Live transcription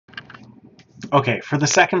Okay, for the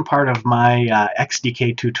second part of my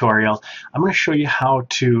XDK tutorial, I'm going to show you how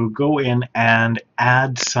to go in and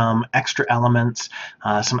add some extra elements,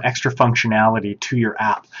 some extra functionality to your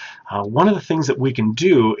app. One of the things that we can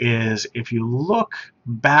do is, if you look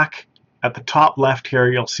back at the top left here,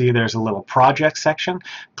 you'll see there's a little project section.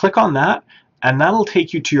 Click on that, and that'll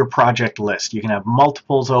take you to your project list. You can have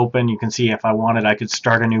multiples open. You can see if I wanted, I could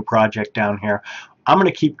start a new project down here. I'm going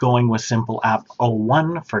to keep going with Simple App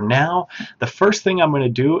 01 for now. The first thing I'm going to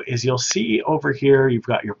do is, you'll see over here you've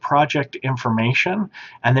got your project information,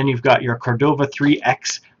 and then you've got your Cordova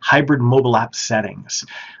 3X hybrid mobile app settings.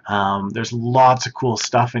 There's lots of cool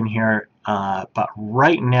stuff in here, but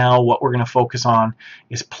right now what we're going to focus on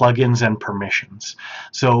is plugins and permissions.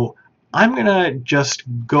 So I'm going to just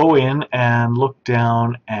go in and look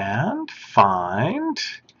down and find,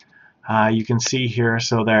 you can see here,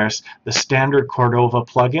 so there's the standard Cordova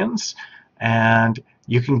plugins, and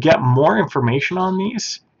you can get more information on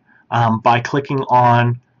these by clicking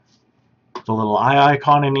on the little eye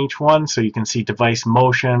icon in each one. So you can see device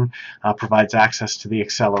motion, provides access to the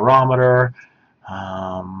accelerometer,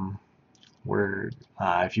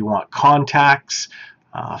 if you want contacts,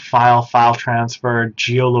 file transfer,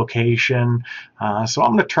 geolocation. So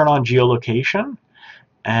I'm going to turn on geolocation,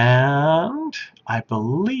 and I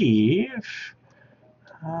believe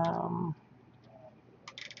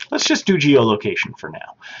let's just do geolocation for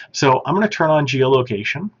now. So I'm going to turn on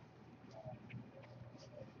geolocation,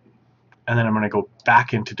 and then I'm going to go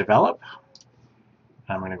back into develop.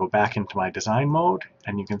 I'm going to go back into my design mode,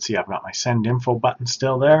 and you can see I've got my send info button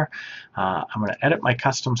still there. I'm going to edit my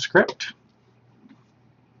custom script.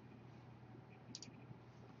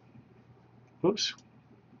 Oops.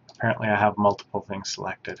 Apparently I have multiple things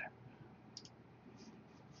selected.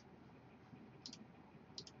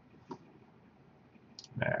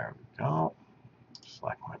 There we go.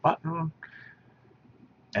 Select my button.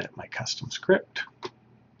 Edit my custom script.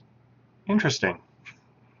 Interesting.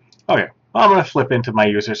 Okay, well, I'm going to flip into my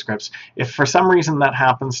user scripts. If for some reason that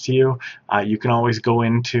happens to you, you can always go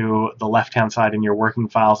into the left-hand side in your working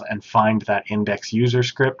files and find that index user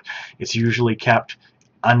script. It's usually kept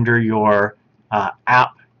under your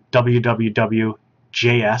app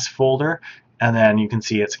www.js folder, and then you can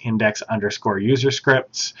see it's index_user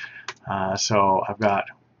scripts. So I've got,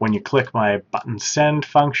 when you click my button send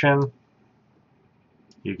function,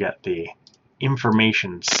 you get the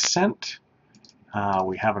information sent.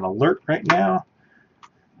 We have an alert right now.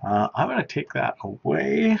 I'm going to take that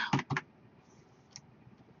away.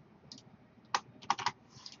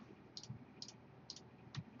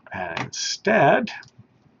 And instead,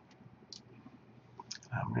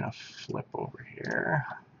 I'm going to flip over here.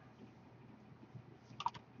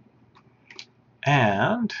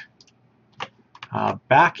 And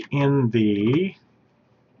back in the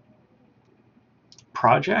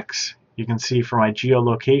projects, you can see for my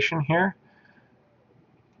geolocation here,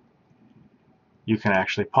 you can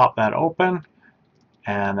actually pop that open,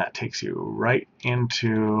 and that takes you right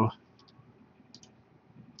into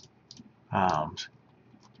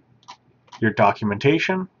your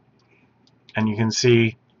documentation. And you can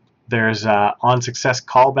see there's on success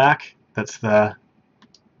callback. That's the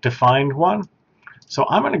defined one. So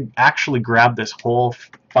I'm going to actually grab this whole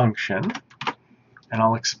function, and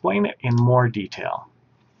I'll explain it in more detail.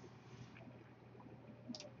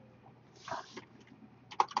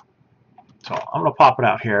 So I'm going to pop it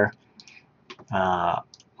out here.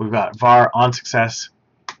 We've got var on success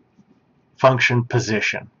function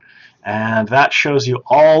position, and that shows you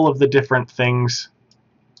all of the different things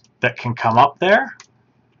that can come up there.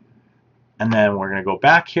 And then we're going to go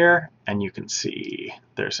back here, and you can see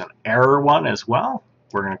there's an error one as well.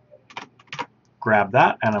 We're going to grab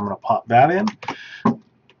that, and I'm going to pop that in.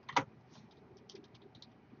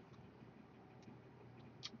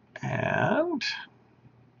 And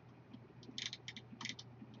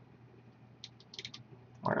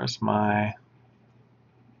where's my...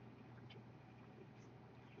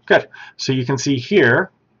 Good. So you can see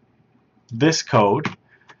here, this code,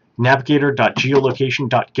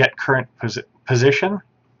 navigator.geolocation.getCurrentPosition,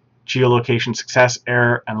 geolocation success,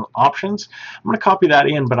 error, and options. I'm going to copy that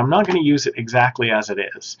in, but I'm not going to use it exactly as it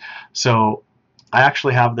is. So I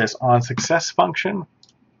actually have this on success function,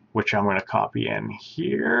 which I'm going to copy in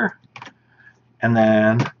here, and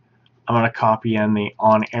then I'm going to copy in the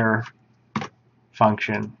on error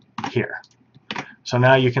function here. So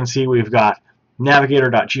now you can see we've got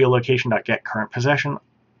navigator.geolocation.getCurrentPosition,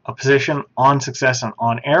 a position, on success, and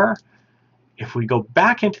on error. If we go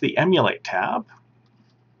back into the Emulate tab,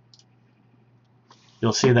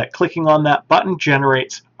 you'll see that clicking on that button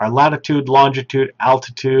generates our latitude, longitude,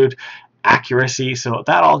 altitude, accuracy. So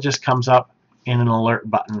that all just comes up in an alert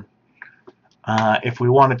button. If we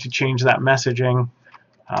wanted to change that messaging,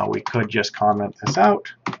 we could just comment this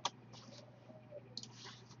out.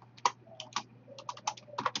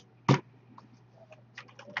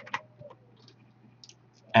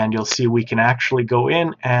 And you'll see we can actually go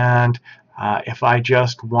in and if I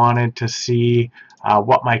just wanted to see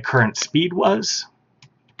what my current speed was,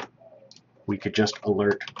 we could just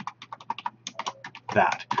alert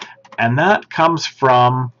that. And that comes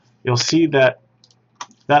from, you'll see that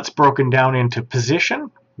that's broken down into position,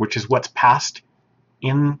 which is what's passed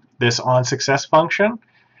in this onSuccess function,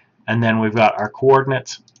 and then we've got our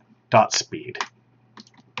coordinates dot speed.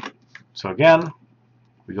 So again,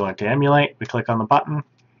 we go into emulate, we click on the button,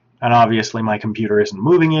 and obviously my computer isn't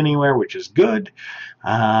moving anywhere, which is good,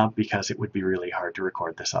 because it would be really hard to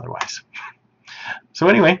record this otherwise. So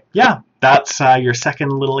anyway, yeah, that's your second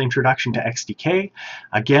little introduction to XDK.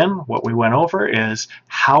 Again, what we went over is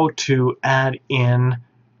how to add in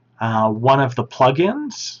one of the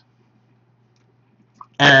plugins.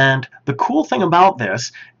 And the cool thing about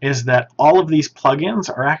this is that all of these plugins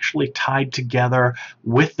are actually tied together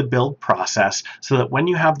with the build process, so that when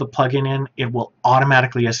you have the plugin in, it will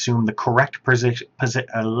automatically assume the correct permissions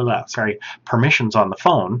on the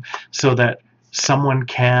phone, so that someone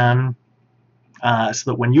can,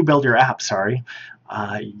 so that when you build your app,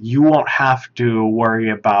 you won't have to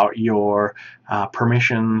worry about your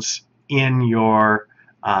permissions in your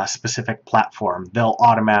specific platform. They'll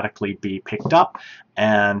automatically be picked up,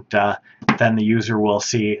 and then the user will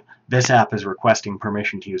see this app is requesting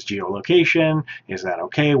permission to use geolocation. Is that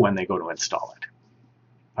okay when they go to install it?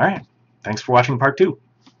 All right, thanks for watching part 2.